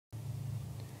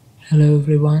Hello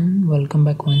everyone, welcome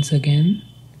back once again.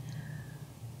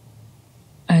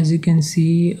 As you can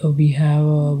see, we have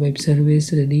a web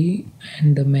service ready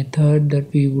and the method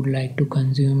that we would like to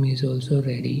consume is also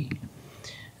ready.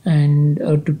 And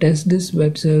to test this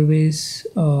web service,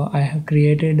 I have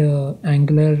created a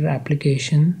Angular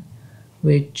application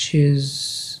which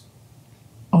is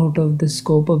out of the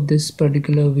scope of this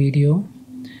particular video.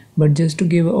 But just to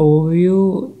give an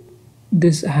overview,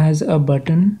 this has a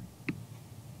button,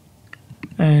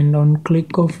 and on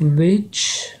click of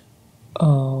which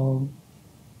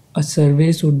a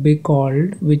service would be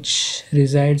called which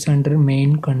resides under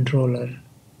main controller.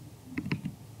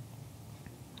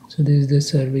 So this is the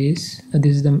service,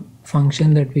 this is the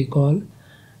function that we call,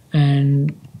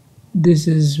 and this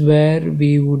is where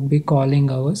we would be calling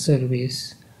our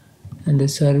service, and the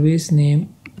service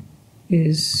name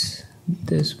is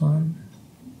this one,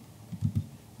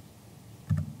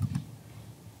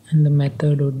 and the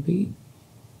method would be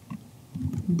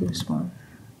this one.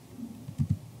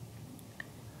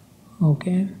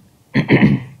 Okay.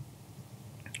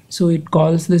 So it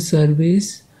calls the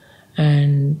service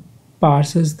and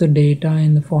parses the data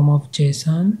in the form of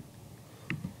JSON,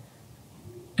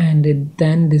 and it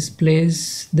then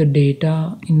displays the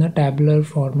data in a tabular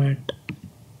format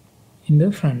in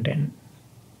the front end.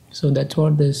 So that's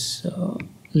what this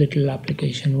little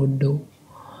application would do.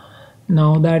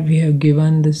 Now that we have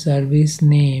given the service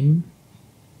name,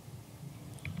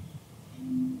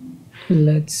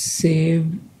 let's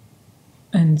save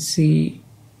and see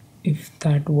if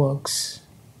that works.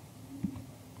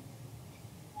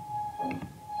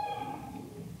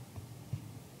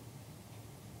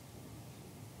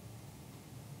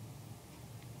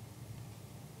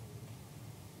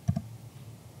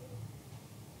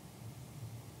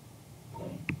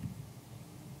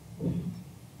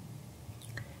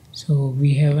 So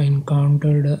we have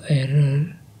encountered an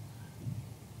error.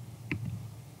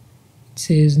 It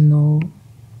says no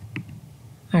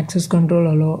access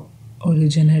control allow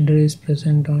origin header is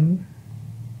present on.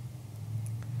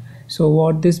 So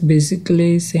what this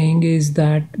basically is saying is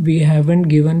that we haven't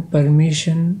given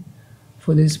permission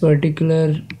for this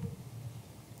particular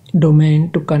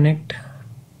domain to connect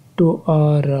to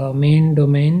our main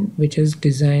domain, which is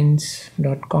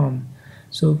designs.com.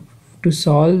 So to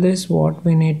solve this, what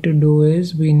we need to do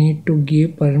is we need to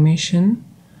give permission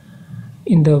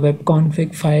in the web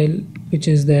config file which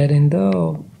is there in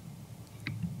the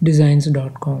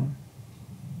designs.com.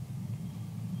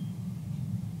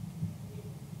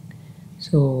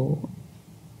 So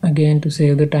again, to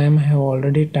save the time, I have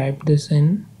already typed this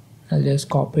in. I'll just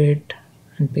copy it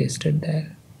and paste it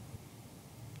there.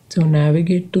 So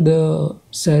navigate to the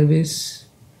service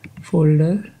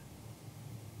folder.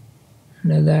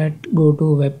 Under that, go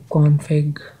to web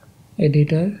config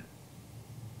editor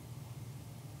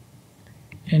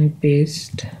and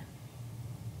paste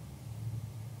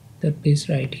the piece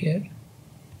right here.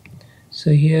 So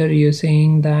here you're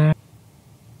saying that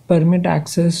permit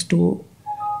access to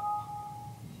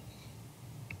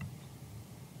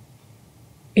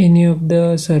any of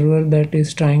the server that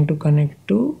is trying to connect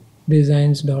to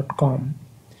designs.com.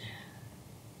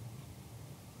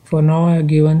 For now I have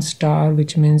given star,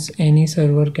 which means any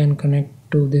server can connect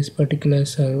to this particular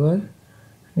server.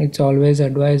 It's always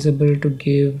advisable to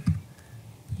give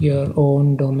your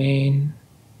own domain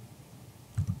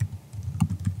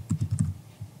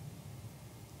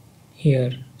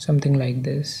here, something like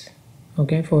this.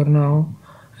 Okay, for now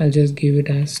I'll just give it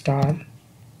as star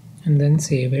and then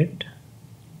save it.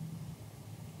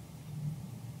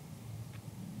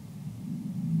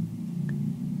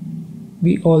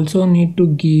 We also need to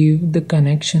give the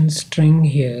connection string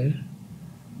here.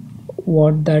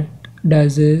 What that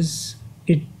does is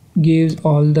it gives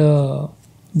all the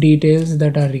details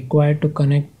that are required to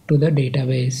connect to the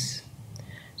database.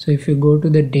 So if you go to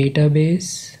the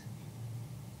database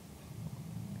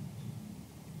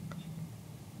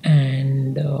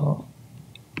and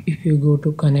if you go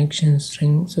to connection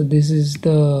string, so this is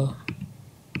the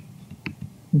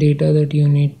data that you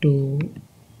need to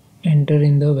enter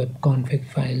in the web config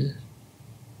file.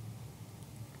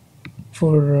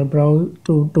 For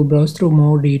to browse through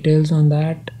more details on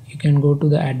that, you can go to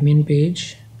the admin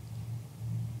page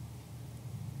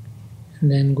and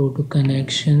then go to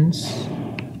connections,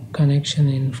 connection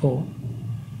info.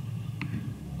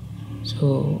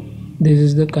 So this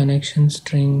is the connection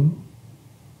string,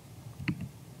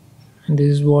 and this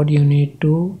is what you need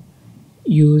to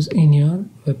use in your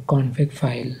web config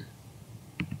file.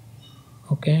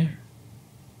 Okay,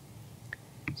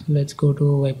 so let's go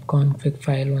to web config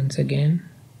file once again.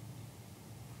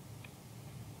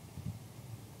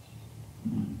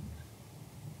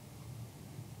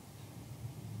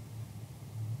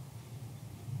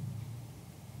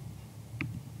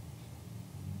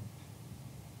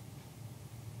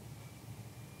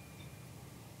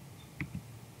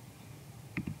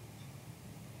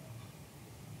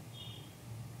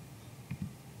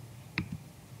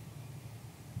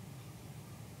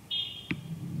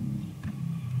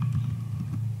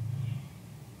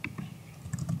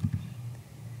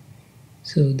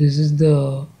 So this is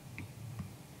the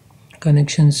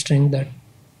connection string that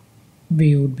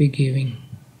we would be giving.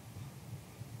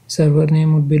 Server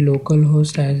name would be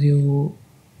localhost, as you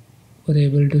were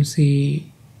able to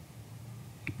see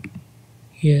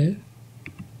here.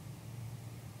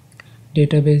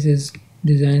 Database is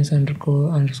designs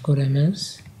underscore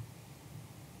ms.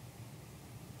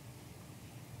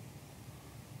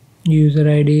 User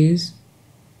ID is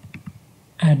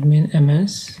admin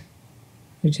ms,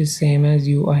 which is same as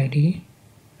uid.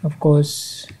 Of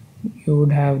course, you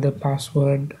would have the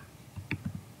password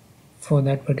for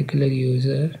that particular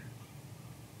user.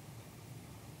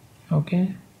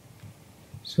 Okay,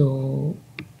 so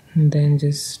then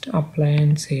just apply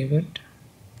and save it.